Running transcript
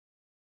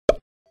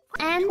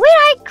And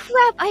wait,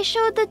 crap! I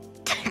showed the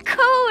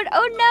code.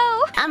 Oh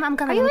no! I'm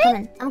coming.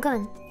 I'm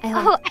coming. I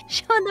hope. Oh, I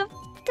showed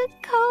the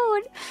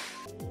code.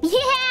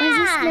 Yeah. Or is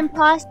this an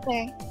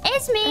imposter?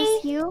 It's me.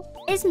 It's you.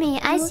 It's me.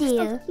 I see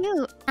you. So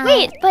cute.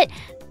 Wait, but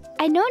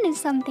I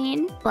noticed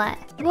something. What?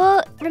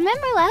 Well,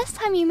 remember last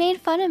time you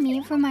made fun of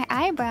me for my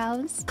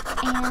eyebrows,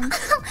 and,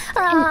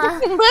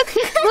 and look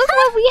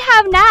what we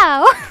have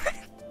now.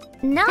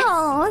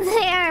 No,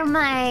 they are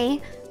my.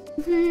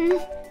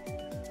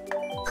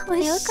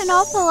 They look an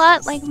awful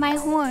lot like my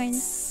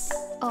horns.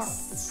 Oh,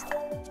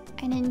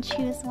 I didn't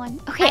choose one.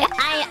 Okay.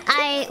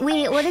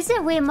 What is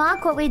it? We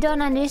mock what we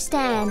don't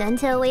understand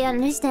until we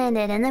understand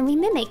it, and then we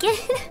mimic it.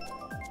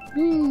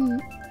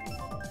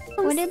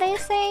 What did they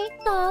say?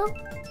 Oh.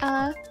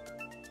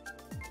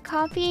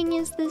 Copying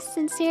is the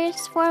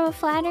sincerest form of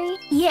flattery?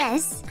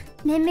 Yes.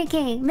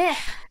 Mimicking.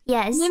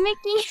 Yes.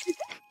 Mimicking?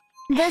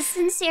 The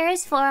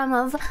sincerest form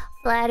of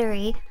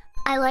flattery.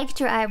 I liked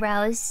your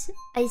eyebrows.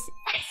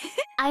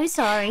 I'm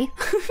sorry.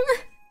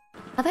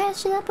 Have I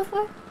asked you that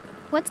before?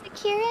 What's a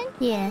Kirin?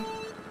 Yeah.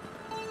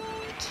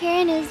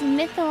 Kirin is a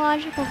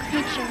mythological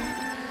creature.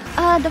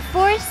 The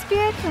forest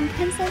spirit from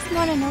Princess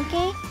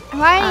Mononoke. I'm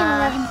already in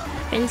 11.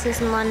 Princess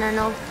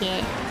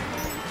Mononoke.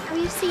 Have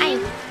you seen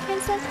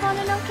Princess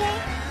Mononoke?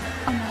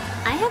 Oh no.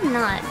 I have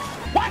not.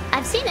 What?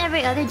 I've seen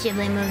every other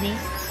Ghibli movie.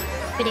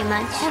 Pretty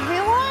much.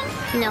 Everyone?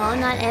 No,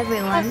 not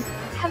everyone.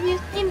 Have you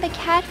seen The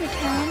Cat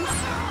Returns?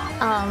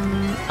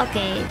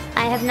 Okay.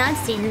 I have not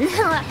seen...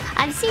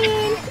 I've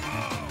seen...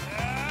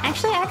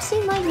 Actually, I've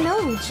seen like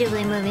no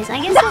Ghibli movies. I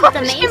guess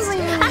the main...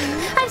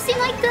 I've seen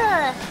like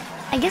the...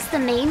 I guess the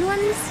main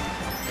ones.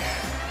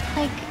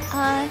 Like,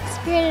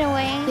 Spirited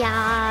Away.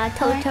 Yeah,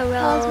 Totoro.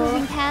 Howl's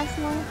Moving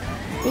Castle.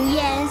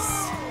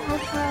 Yes.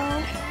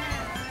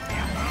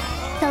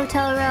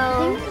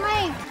 Totoro.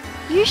 I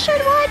think you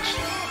should watch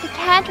The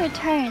Cat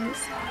Returns.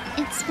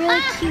 It's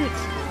really cute.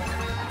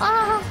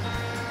 Oh.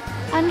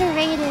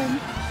 Underrated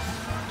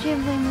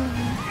Ghibli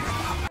movie.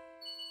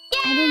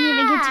 Yeah! I didn't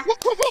even get to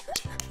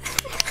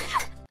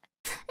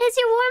It's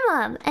your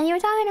warm-up, and you were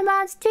talking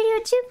about Studio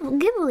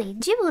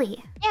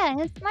Ghibli. Yeah,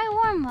 it's my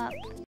warm-up.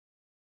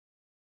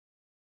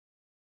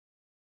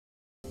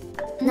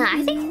 No,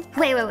 I think...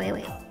 Wait.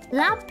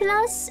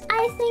 Laplace,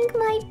 I think,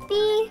 might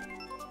be...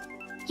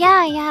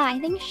 Yeah, I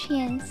think she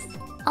is.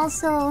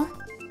 Also...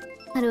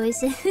 How do I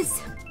say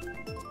this?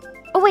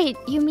 Oh wait,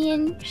 you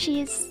mean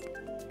she's...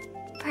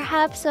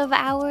 perhaps of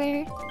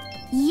our...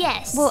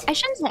 Yes. Well, I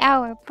shouldn't say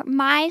our, but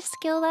my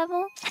skill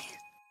level?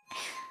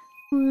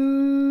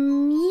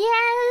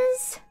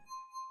 Yes.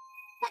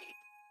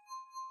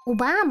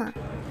 Obama.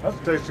 That's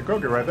a tasty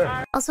cookie right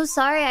there. Also,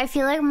 sorry, I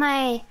feel like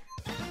my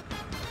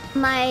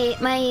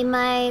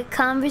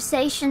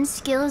conversation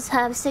skills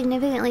have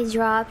significantly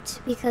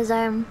dropped because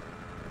I'm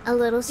a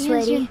little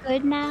sweaty. You're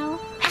good now?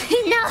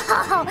 No!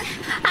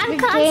 I'm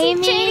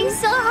concentrating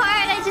so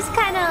hard, I just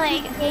kinda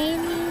like...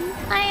 Gaming?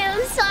 I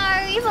am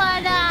sorry,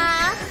 but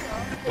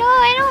No,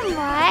 I don't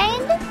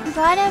mind.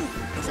 But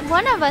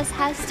one of us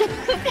has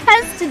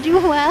to do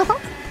well.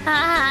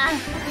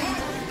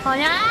 Oh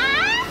no!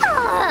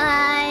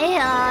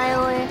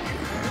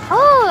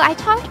 Oh, I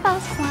talked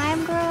about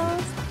slime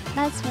girls.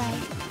 That's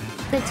right.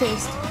 Good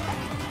taste.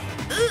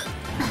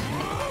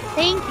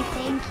 Thank you.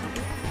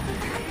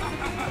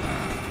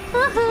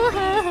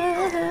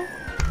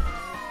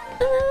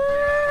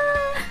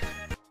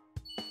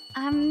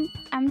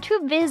 I'm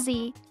too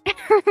busy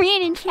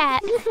reading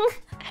chat.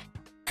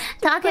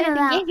 Talking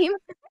about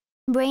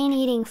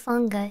brain-eating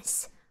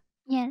fungus.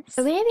 Yes.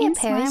 Are we gonna be a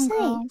parasite?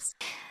 Girls.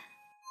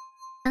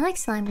 I like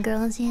slime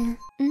girls, yeah.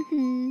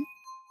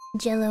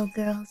 Jello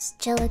girls.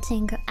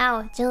 Gelatin girl.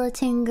 Ow,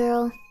 gelatin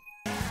girl.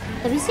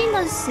 Have you seen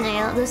those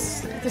snail? The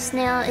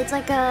snail, it's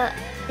a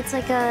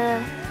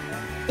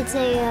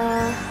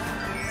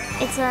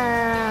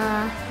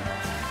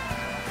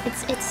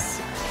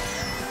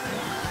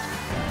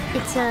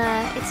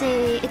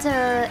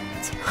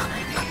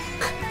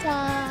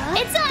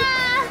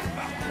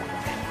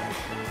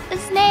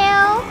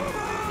snail.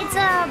 It's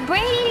a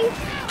brain.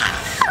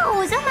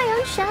 Oh, is that my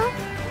own shell?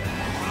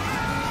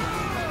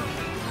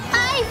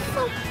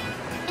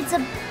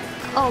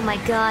 Oh my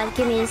god,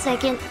 give me a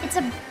second.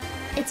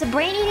 It's a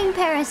brain-eating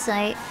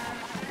parasite.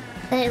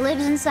 And it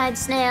lives inside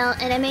snail,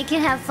 and I make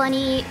it have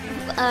funny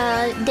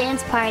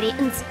dance party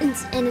in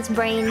its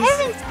brains. I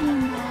haven't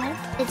seen that.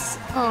 It's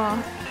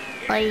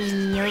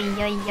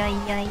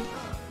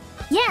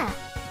yeah.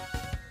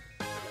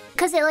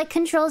 Because it like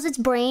controls its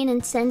brain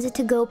and sends it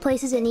to go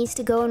places it needs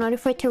to go in order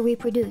for it to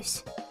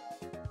reproduce.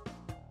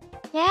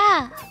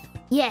 Yeah.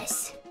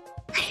 Yes.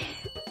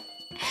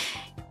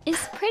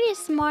 It's pretty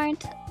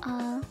smart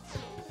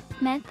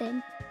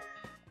method.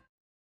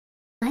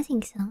 I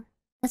think so.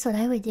 That's what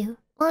I would do.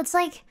 Well, it's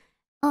like,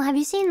 oh, have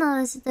you seen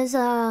those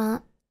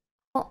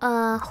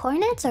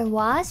hornets or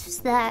wasps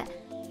that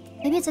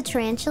maybe it's a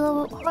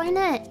tarantula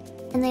hornet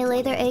and they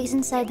lay their eggs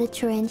inside the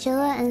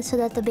tarantula and so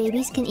that the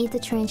babies can eat the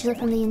tarantula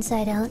from the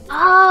inside out?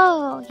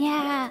 Oh,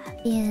 yeah.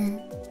 Yeah.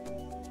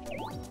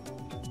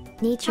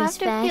 Nature's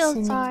fascinating.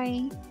 Feel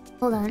sorry.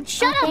 Hold on.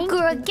 Shut up,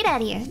 Gura! Get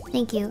out of here.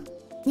 Thank you.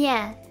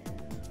 Yeah.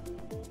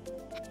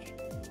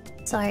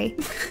 Sorry.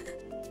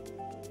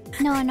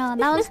 No,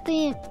 that was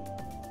the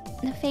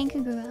fake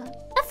Gura.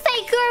 The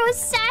fake Gura was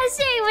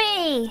sassing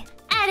me!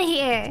 Out of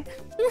here!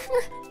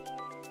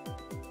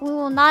 We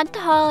will not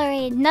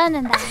tolerate none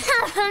of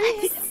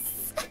that.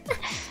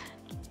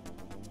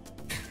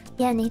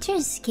 Yeah, nature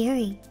is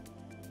scary.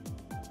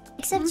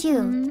 Except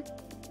you.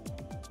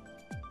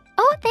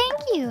 Oh, thank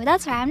you.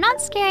 That's right. I'm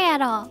not scary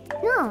at all.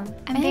 No.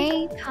 I'm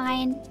very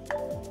kind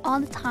all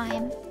the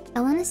time.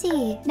 I wanna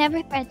see.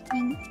 Never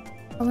threatening.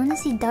 I wanna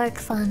see dark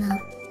fauna.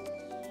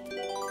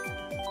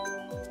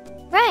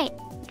 Right.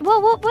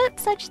 Well, what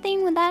such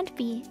thing would that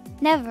be?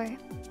 Never.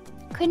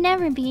 Could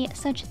never be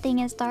such a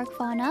thing as dark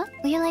fauna.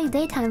 Well, you're like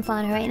daytime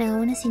fauna right now. I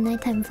wanna see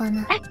nighttime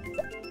fauna.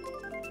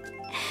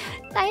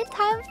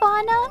 Nighttime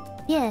fauna?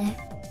 Yeah.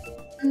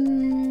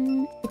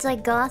 It's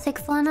like gothic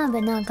fauna,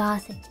 but not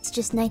gothic. It's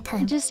just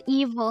nighttime. Just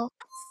evil.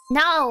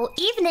 No!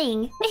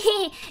 Evening!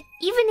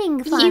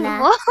 Evening fauna.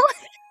 Evil?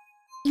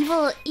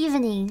 Evil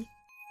evening.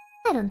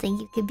 I don't think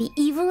you could be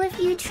evil if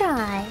you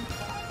try.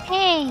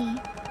 Hey,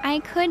 I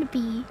could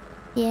be.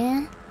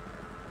 Yeah?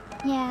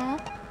 Yeah.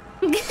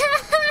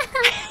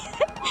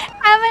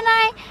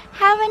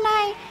 Haven't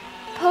I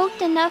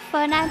poked enough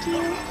fun at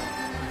you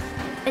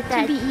With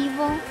to be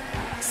evil?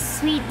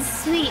 Sweet,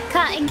 sweet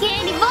cotton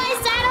candy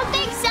voice. I don't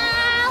think so.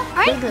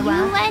 Aren't you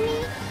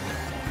Lenny?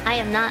 I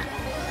am not.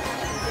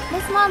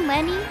 That's not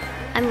Lenny.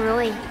 I'm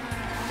Roy.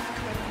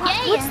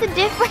 Yeah. What's the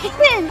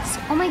difference?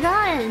 Oh my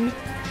god.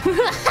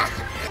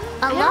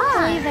 I don't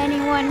believe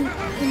anyone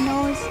who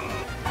knows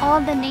all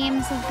the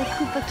names of the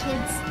Koopa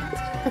Kids.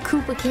 The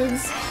Koopa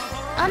Kids.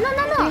 Oh no.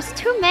 There's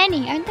too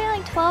many. Aren't there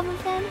like 12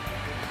 of them?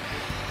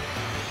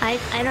 I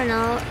don't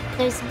know.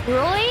 There's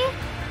Roy.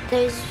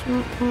 There's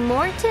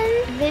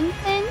Morton.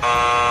 Vincent.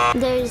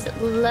 There's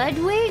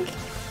Ludwig.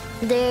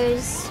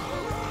 There's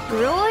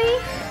Roy.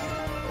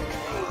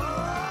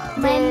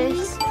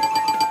 There's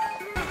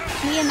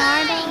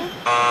Leonardo.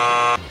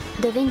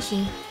 Da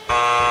Vinci.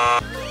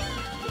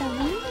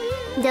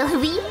 Da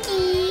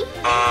Vinci.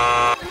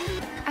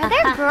 Are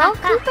there girl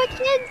Koopa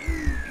Kids?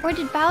 Or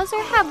did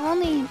Bowser have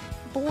only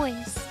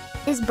boys?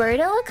 Is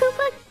Birdo a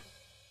Koopa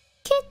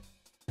Kid?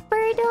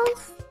 Birdo?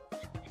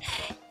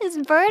 Is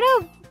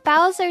Birdo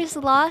Bowser's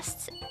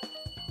lost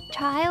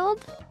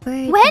child?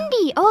 Birdo.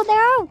 Wendy! Oh,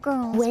 there are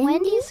girls. Wendy?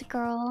 Wendy's a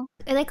girl.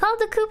 Are they called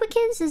the Koopa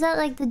Kids? Is that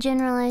like the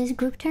generalized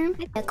group term?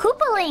 The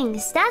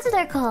Koopalings! That's what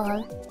they're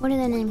called. What are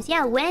their names?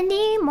 Yeah,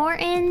 Wendy,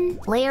 Morton,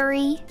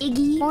 Larry,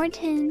 Iggy,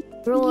 Morton,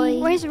 Roy.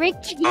 Where's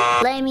Ricky?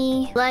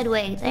 Lemmy,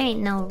 Ludwig. There ain't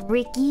no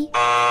Ricky.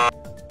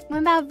 What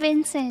about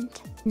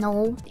Vincent?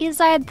 No. These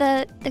are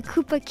the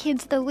Koopa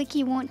Kids the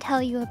wiki won't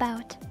tell you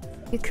about.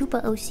 You're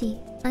Koopa OC.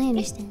 I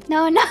understand.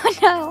 No.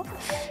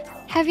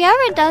 Have you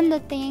ever done the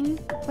thing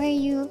where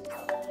you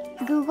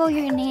Google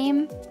your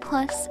name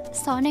plus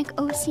Sonic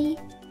OC?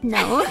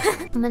 No.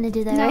 I'm gonna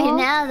do that right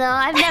now though.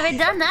 I've never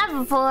done that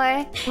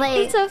before.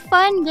 Wait. It's a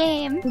fun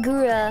game.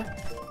 Gura.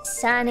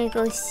 Sonic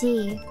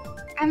OC.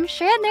 I'm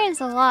sure there's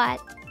a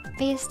lot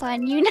based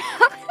on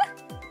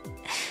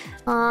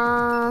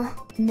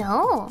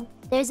no.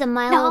 There's a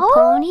Milo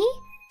Pony.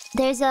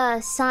 There's a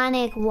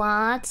Sonic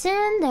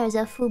Watson. There's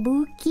a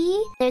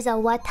Fubuki. There's a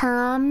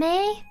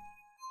Watame.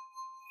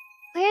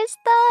 Where's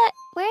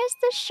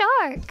the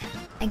shark?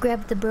 I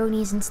grabbed the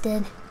bronies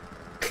instead.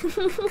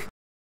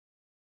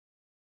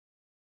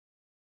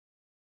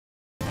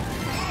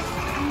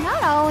 I'm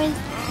not always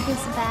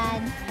this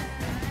bad.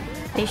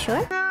 Are you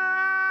sure?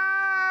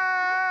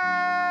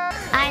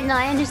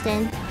 I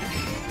understand.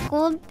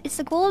 Gold. It's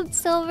the gold,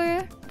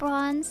 silver,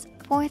 bronze.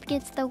 Fourth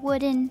gets the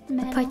wooden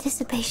medal.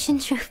 Participation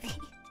trophy.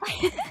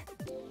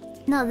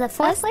 No, the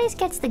fourth place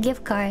gets the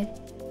gift card.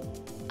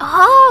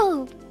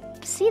 Oh!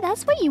 See,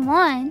 that's what you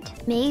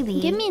want.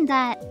 Maybe. Give me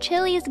that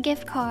Chili's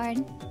gift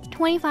card.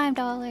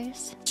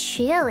 $25.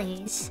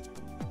 Chili's?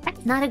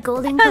 Not a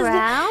Golden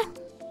Corral?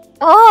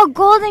 Oh,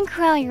 Golden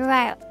Corral, you're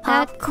right.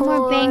 That's Popcorn.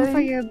 more bang for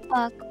your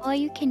buck. All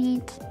you can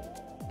eat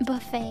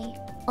buffet.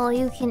 All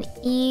you can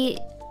eat.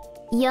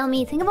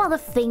 Yummy. Think of all the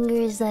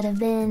fingers that have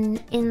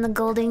been in the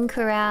Golden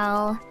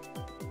Corral.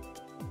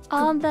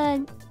 All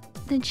the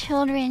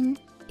children.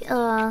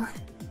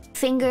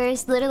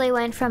 Fingers literally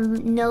went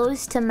from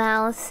nose to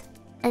mouth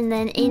and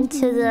then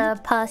into the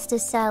pasta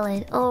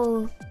salad.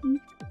 Oh,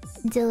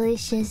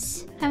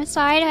 delicious. I'm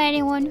sorry to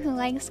anyone who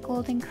likes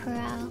Golden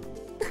Corral.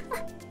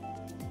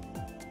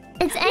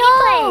 It's any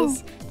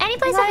place. Any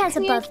place that has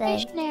a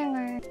buffet.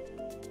 Error.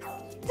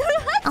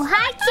 Oh,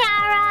 hi,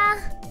 Kiara.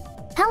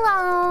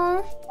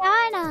 Hello.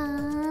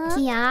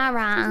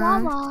 Kiara.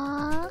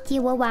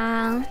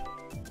 Kiwawa.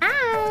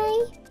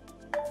 Hi.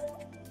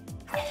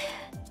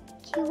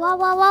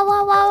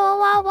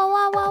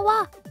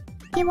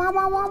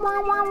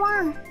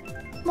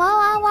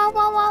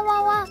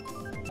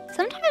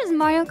 Sometimes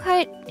Mario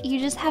Kart, you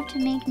just have to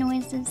make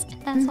noises.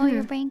 That's all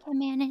your brain can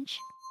manage.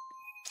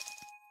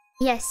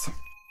 Yes.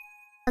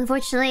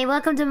 Unfortunately,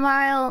 welcome to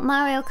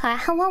Mario Kart.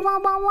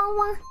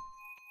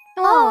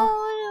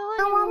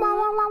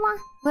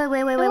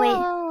 Wait.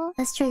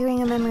 That's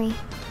triggering a memory.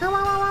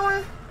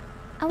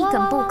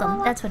 Eekum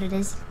boKum. That's what it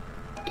is.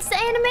 It's the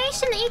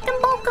animation, the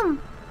Eekum boKum.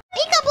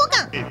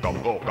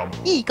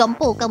 Eekum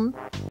boKum.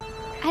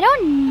 I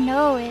don't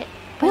know it.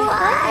 But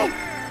What?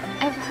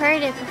 I've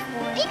heard it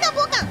before. Eekum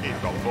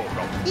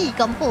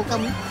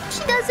boKum.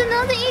 She doesn't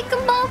know the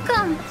Eekum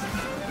boKum.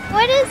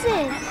 What is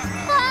it?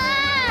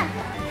 Ah!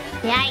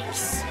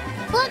 Yikes.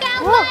 Look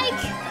out, Whoa.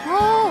 Mike!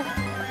 Whoa!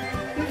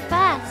 You're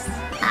fast.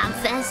 I'm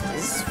fast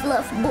as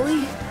fluff,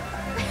 boy.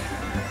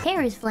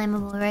 Hair is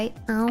flammable, right?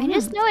 Oh. I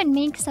just know it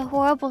makes a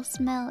horrible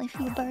smell if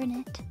you burn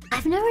it.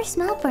 I've never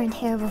smelled burnt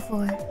hair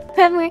before.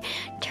 Remember,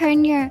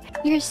 turn your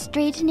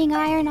straightening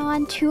iron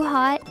on too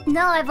hot.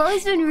 No, I've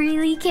always been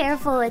really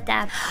careful with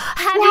that.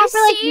 Have Yeah, you for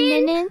like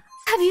seen? minutes.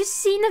 Have you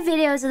seen the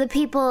videos of the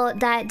people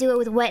that do it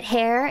with wet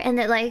hair and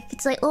that like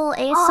it's like little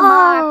ASMR?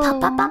 Oh. Pop,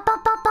 pop, pop,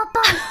 pop, pop, pop,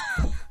 pop.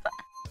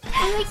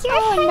 I'm like, your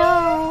hair,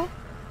 No.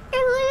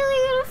 you're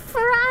literally gonna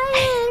fry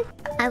it.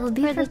 I will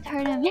be For the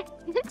tournament.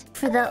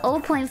 for the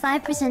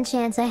 0.5%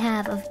 chance I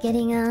have of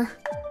getting a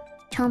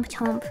chomp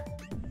chomp.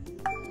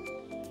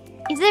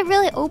 Is it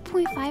really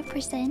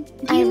 0.5%? Do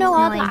I you have know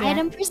all no the idea.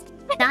 item percent?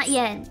 Not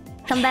yet.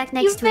 Come back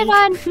You've next been week.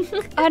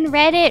 on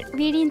Reddit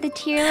reading the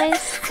tier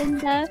list and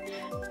the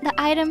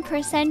item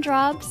percent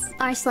drops.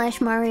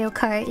 r/Mario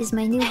Kart is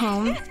my new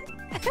home.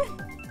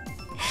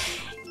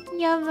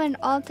 You have an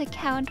alt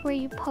account where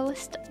you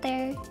post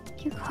there,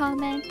 you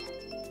comment.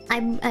 I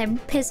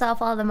piss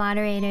off all the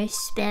moderators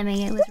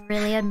spamming it with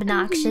really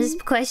obnoxious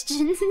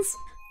questions.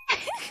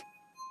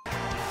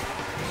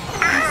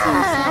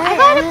 I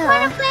got a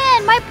point of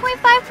plan! My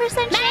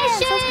 0.5%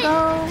 chance! Let's it!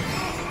 go!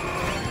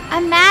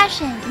 I'm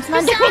mashing. It's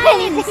not doing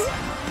Besides. anything.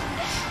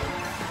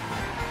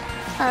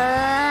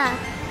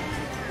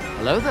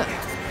 Hello there. I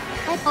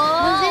was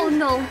Oh in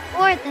no.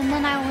 fourth and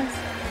then I was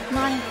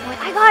not in fourth.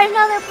 I got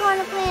another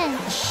point of plan!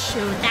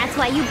 Shoot, that's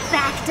why you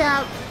backed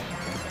up.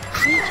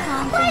 Me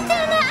chomping. Why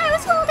didn't it? I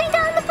was holding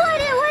down the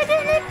button. Why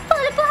didn't it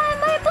put it behind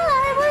my butt?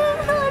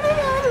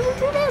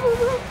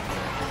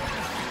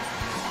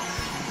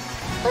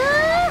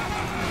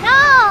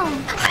 No!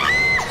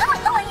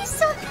 Oh, you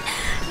suck.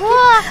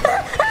 Whoa!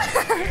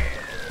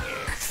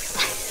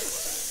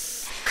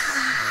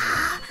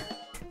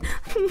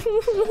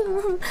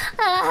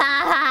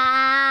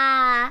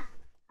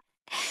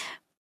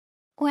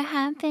 What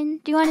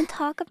happened? Do you want to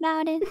talk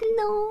about it?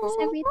 No. Is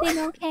everything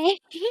okay?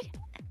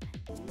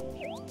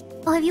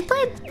 Oh, have you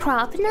played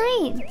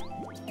Propnight?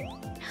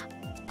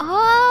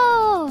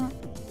 Oh!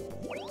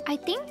 I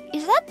think...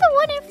 Is that the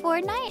one in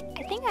Fortnite?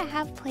 I think I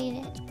have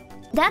played it.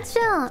 That's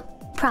a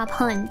prop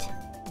hunt.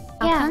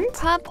 Prop hunt?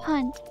 Prop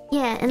Hunt.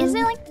 Yeah, and Is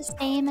it like the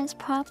same as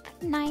Prop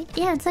Night?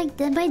 yeah, it's like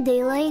Dead by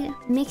Daylight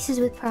mixes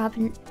with prop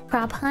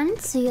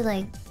hunt. So you're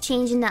like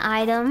changing the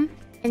item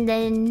and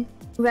then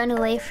run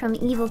away from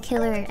evil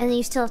killer, and then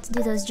you still have to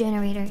do those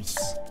generators.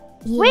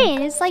 Yeah. Wait,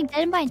 it's like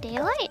Dead by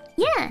Daylight?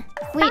 Yeah.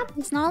 Wait,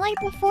 it's not like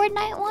the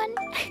Fortnite one?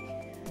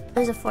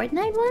 There's a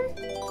Fortnite one?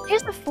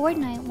 Here's the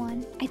Fortnite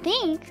one, I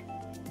think.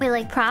 Wait,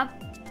 like prop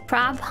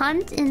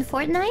hunt in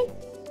Fortnite?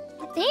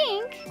 I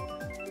think.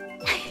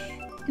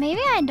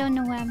 Maybe I don't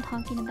know what I'm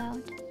talking about.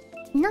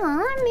 No,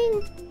 I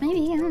mean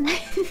maybe I don't know.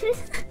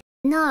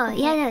 No,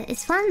 yeah,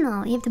 it's fun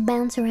though. You have to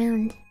bounce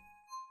around.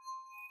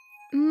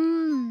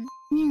 Yeah.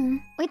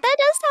 Wait, that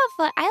does sound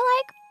fun. I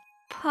like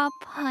Prop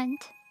Hunt.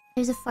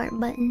 There's a fart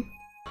button.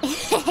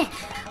 The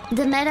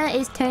meta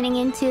is turning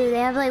into, they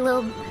have like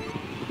little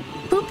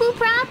poo-poo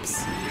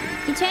props.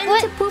 You turn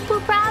into poo-poo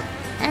prop,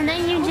 and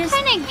then you just...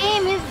 What kind of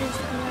game is this,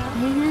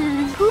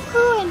 girl?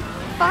 Poo-poo and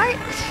fart?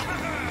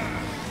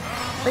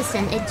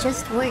 Listen, it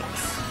just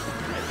works.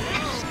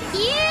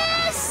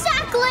 You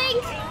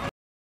suckling!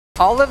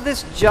 All of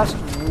this just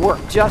work.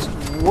 Just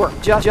work.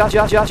 Just. Wait, I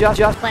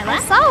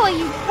what? saw what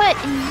you put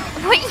and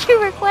what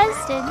you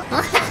requested.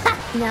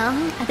 No,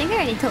 I think I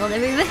already told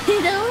everybody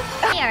though.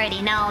 They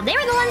already know. They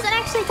were the ones that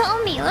actually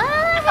told me.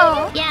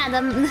 Oh. Yeah,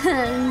 the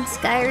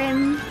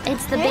Skyrim.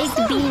 It's the baked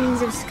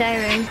beans of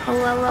Skyrim.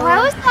 Oh,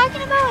 I was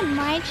talking about in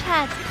my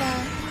chat the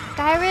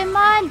Skyrim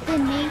mod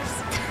that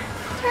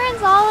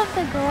turns all of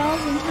the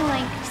girls into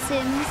like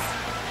Sims.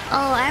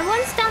 Oh, I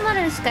once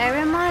downloaded a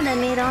Skyrim mod that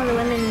made all the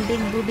women big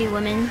booby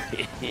women.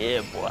 Yeah,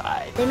 boy.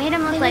 They made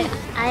them look like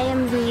I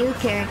Am Ryu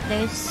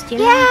characters. Do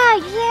you know?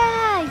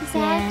 Yeah,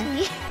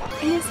 exactly.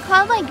 And it's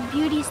called like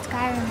Beauty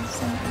Skyrim or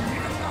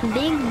something.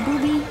 Big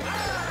booby.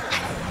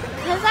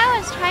 Because I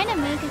was trying to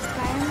make a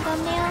Skyrim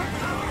thumbnail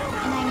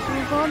and I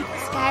googled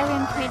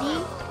Skyrim pretty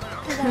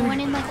because I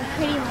wanted like a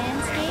pretty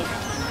landscape.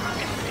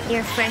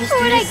 Your first So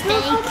when I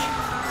mistake. googled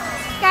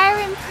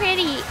Skyrim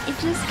pretty, it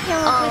just came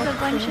up with a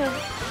bunch of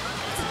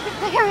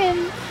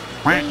Skyrim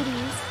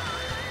ladies.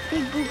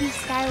 Big booby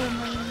Skyrim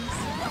ladies.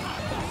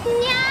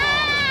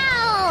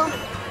 No!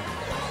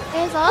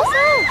 There's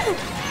also...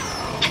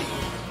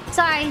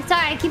 Sorry,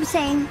 keep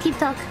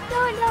talking.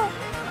 No.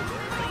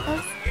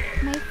 That's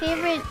my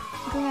favorite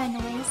Gura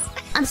noise.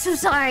 I'm so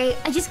sorry.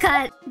 I just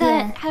got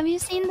Have you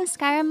seen the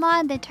Skyrim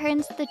mod that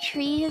turns the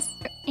trees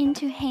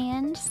into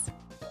hands?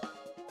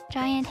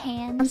 giant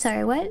hands. I'm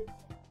sorry, what?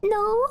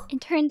 No. It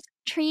turns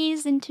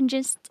trees into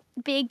just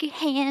big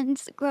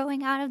hands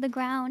growing out of the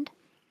ground.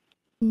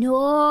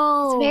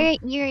 No. It's very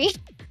eerie.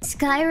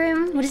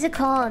 Skyrim? What is it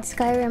called?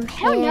 Skyrim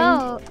hand? I don't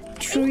know.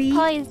 Tree?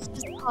 Probably it's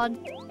just called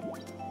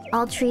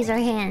All trees are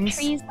hands.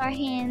 Trees Are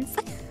Hands.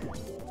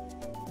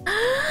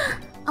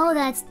 Oh,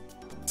 that's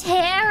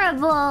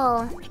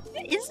terrible.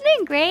 Isn't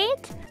it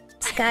great?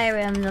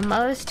 Skyrim, the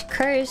most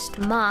cursed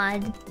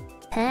mod.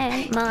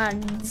 Hey,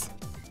 mods.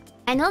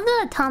 I know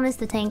the Thomas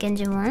the Tank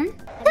Engine one.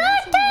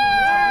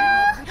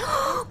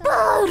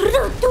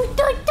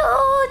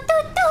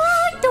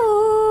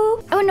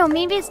 Oh no,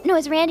 maybe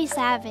it's Randy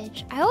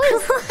Savage. I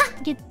always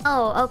get.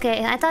 Oh,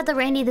 okay. I thought the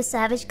Randy the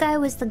Savage guy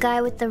was the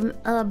guy with the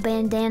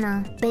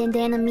bandana.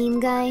 Bandana meme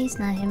guy. It's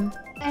not him.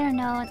 I don't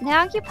know. They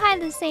occupy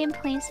the same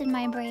place in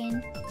my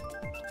brain.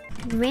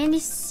 Randy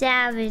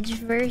Savage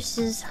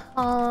versus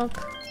Hulk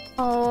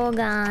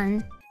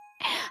Hogan.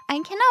 I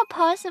cannot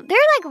possibly. They're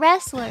like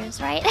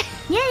wrestlers, right?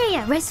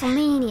 Yeah.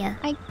 WrestleMania.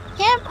 I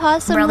can't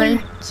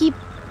possibly keep.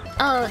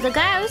 Oh, the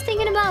guy I was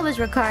thinking about was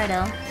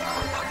Ricardo.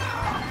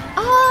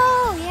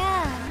 Oh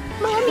yeah.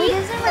 Mommy. Wait,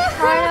 isn't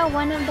Ricardo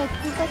one of the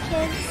Koopa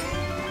kids?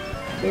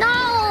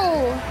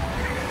 No.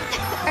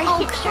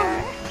 Are you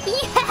sure?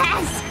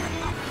 Yes.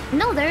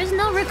 No, there is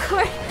no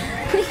record.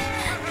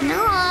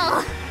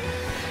 No.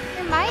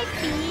 There might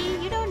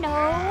be. You don't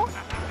know.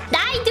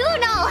 I do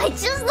know. I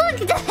just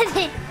looked at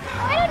it.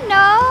 I don't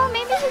know.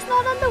 Maybe he's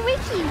not on the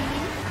wiki.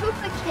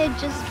 Koopa Kid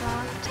just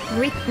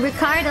dropped.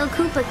 Ricardo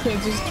Koopa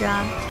Kid just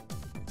dropped.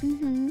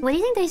 Mm-hmm. What do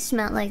you think they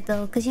smell like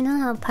though? Because you know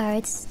how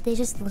pirates, they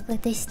just look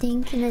like they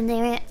stink and then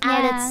they're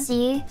out at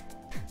sea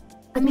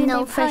with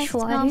no fresh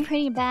water. Smell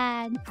pretty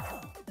bad.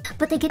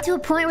 But they get to a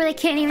point where they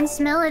can't even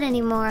smell it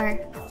anymore.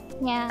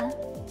 Yeah.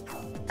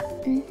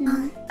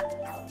 Mm-hmm.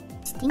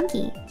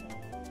 Stinky.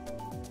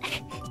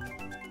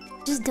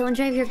 Just don't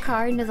drive your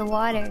car into the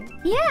water.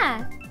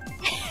 Yeah.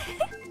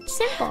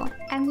 Simple.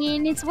 I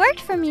mean, it's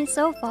worked for me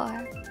so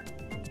far.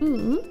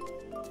 Hmm.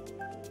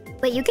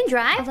 Wait, you can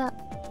drive?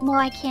 No,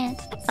 I can't.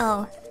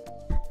 Oh.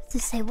 To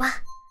say what?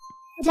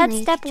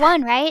 That's step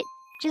one, right?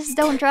 Just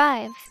don't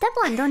drive. Step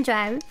one, don't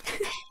drive.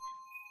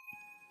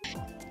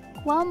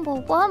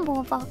 Wumble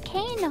wumble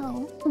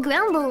volcano.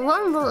 Grumble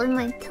wumble in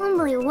my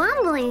tumbly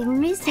wumbly,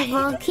 Mr.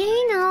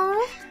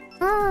 Volcano.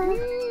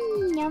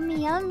 Oh.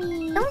 Yummy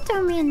yummy. Don't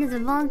throw me into the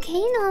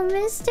volcano,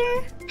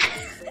 mister.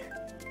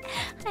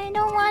 I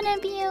don't wanna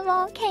be a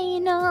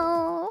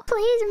volcano.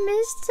 Please,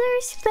 mister,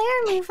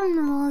 spare me from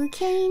the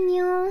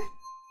volcano.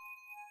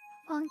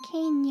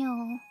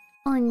 Volcano.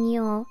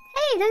 Onyo.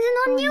 Hey, there's an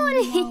onyo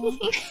in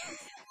here.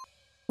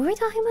 What were we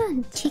talking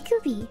about?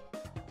 Chikubi.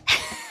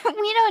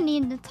 We don't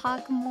need to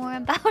talk more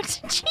about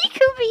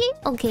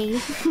Chikubi. Okay.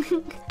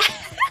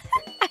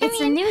 It's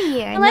a new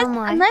year, unless, no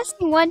more. Unless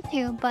you want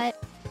to,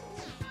 but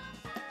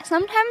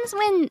sometimes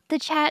when the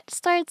chat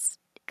starts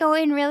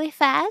going really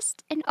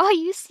fast and all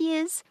you see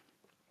is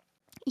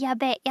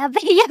yabe, yabe,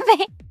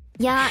 yabe.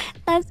 Yeah.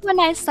 That's when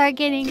I start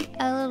getting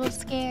a little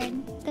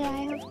scared that I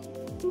have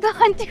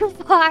gone too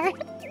far.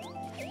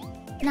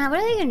 Nah, what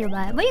are they gonna do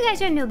about it? What are you guys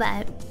gonna do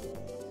about it?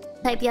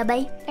 Type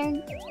yabe.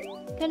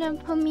 They're gonna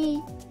put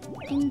me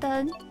in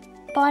the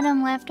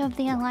bottom left of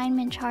the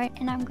alignment chart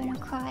and I'm gonna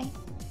cry.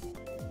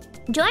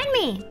 Join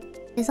me!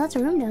 There's lots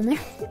of room down there.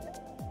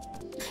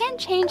 You can't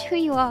change who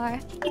you are.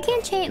 You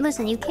can't change.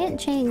 Listen, you can't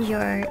change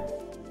your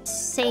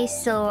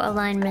say-so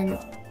alignment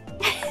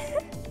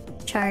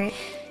chart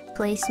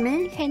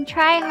placement. You can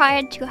try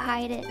hard to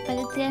hide it, but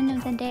at the end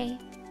of the day.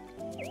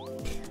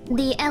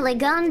 The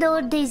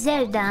Elegando de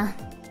Zelda.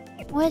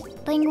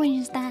 What language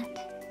is that?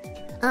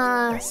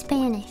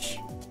 Spanish.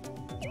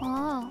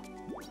 Oh.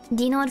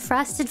 Do you know what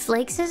frosted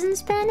flakes is in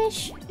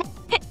Spanish?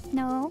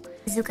 No.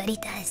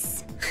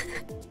 Zucaritas.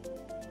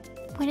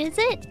 What is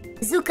it?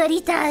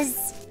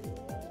 Zucaritas.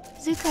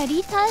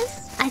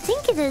 Zucaritas? I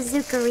think it is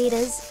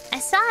Zucaritas. I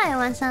saw it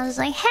once and I was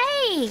like,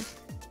 hey!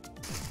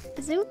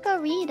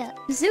 Zucarita.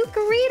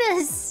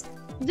 Zucaritas.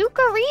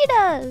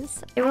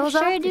 Zucaritas! It rolls I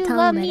off sure the do tongue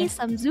love better. me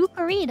some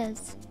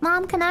Zucaritas.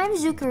 Mom, can I have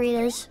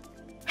Zucaritas?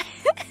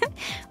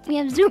 We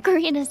have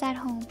Zucaritas at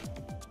home.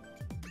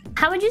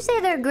 How would you say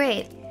they're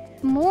great?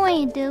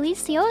 Muy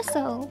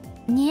delicioso.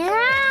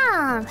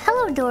 Yeah!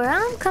 Hello, Dora.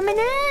 I'm coming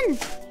in.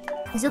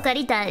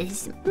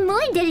 Zucaritas.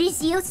 Muy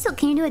delicioso.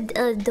 Can you do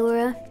a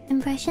Dora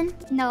impression?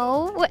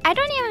 No, I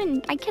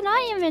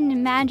cannot even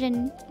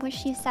imagine what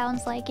she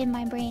sounds like in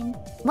my brain.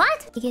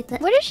 What? You get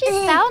that? What does she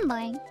sound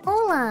like?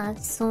 Hola,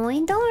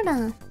 soy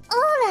Dora.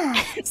 Hola,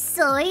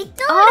 soy Dora.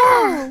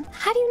 Oh.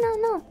 How do you not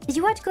know? Did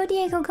you watch Go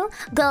Diego Go?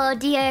 Go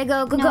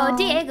Diego Go, No. Go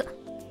Diego.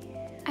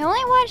 I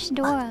only watched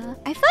Dora.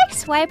 I feel like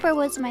Swiper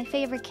was my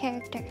favorite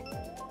character.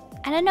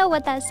 I don't know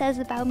what that says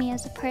about me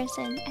as a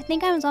person. I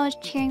think I was always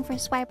cheering for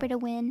Swiper to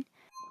win.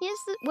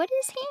 What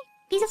is he?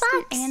 He's a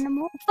fox. An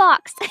animal.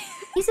 Fox.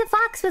 He's a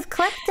fox with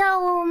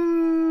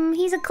klepto...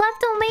 he's a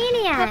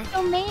kleptomaniac.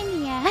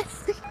 Kleptomaniac.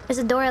 There's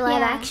a Dora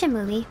live action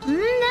movie. That's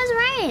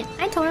right.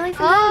 I totally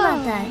forgot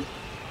about that.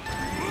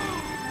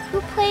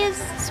 Who plays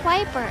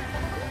Swiper?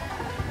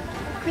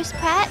 Chris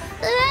Pratt?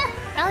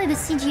 Probably the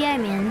CGI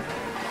man.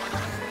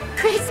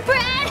 Chris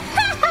Pratt!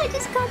 I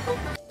just got that.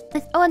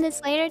 Oh, and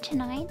it's later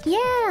tonight?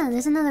 Yeah,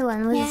 there's another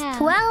one with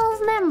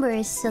 12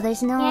 members, so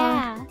there's no...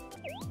 Yeah.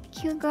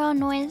 Cute girl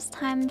noise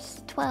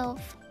times 12.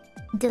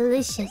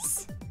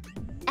 Delicious.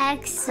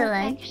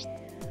 Excellent.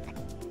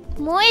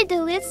 Muy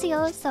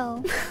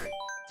delicioso.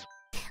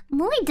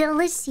 Muy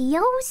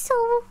delicioso.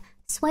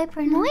 Swipe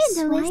or no Muy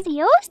swipe?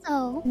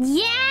 delicioso.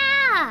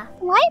 Yeah!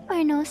 Swipe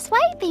or no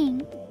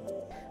swiping?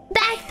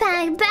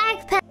 Backpack,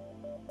 backpack.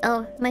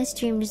 Oh, my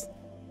stream just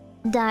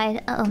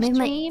died. Uh oh,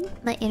 maybe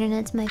my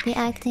internet might be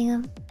acting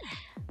up.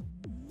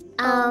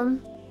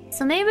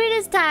 So maybe it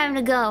is time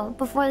to go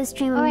before the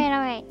stream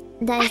Alright.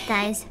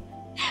 dies.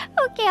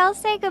 Okay, I'll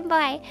say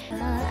goodbye.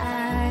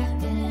 I've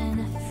been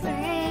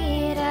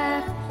afraid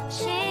of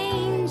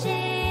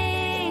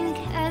changing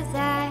as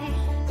I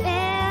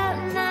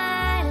built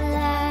my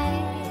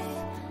life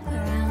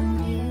around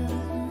you.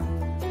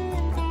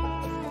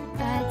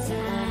 But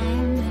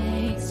time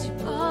makes you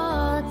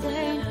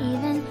bolder,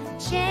 even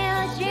change.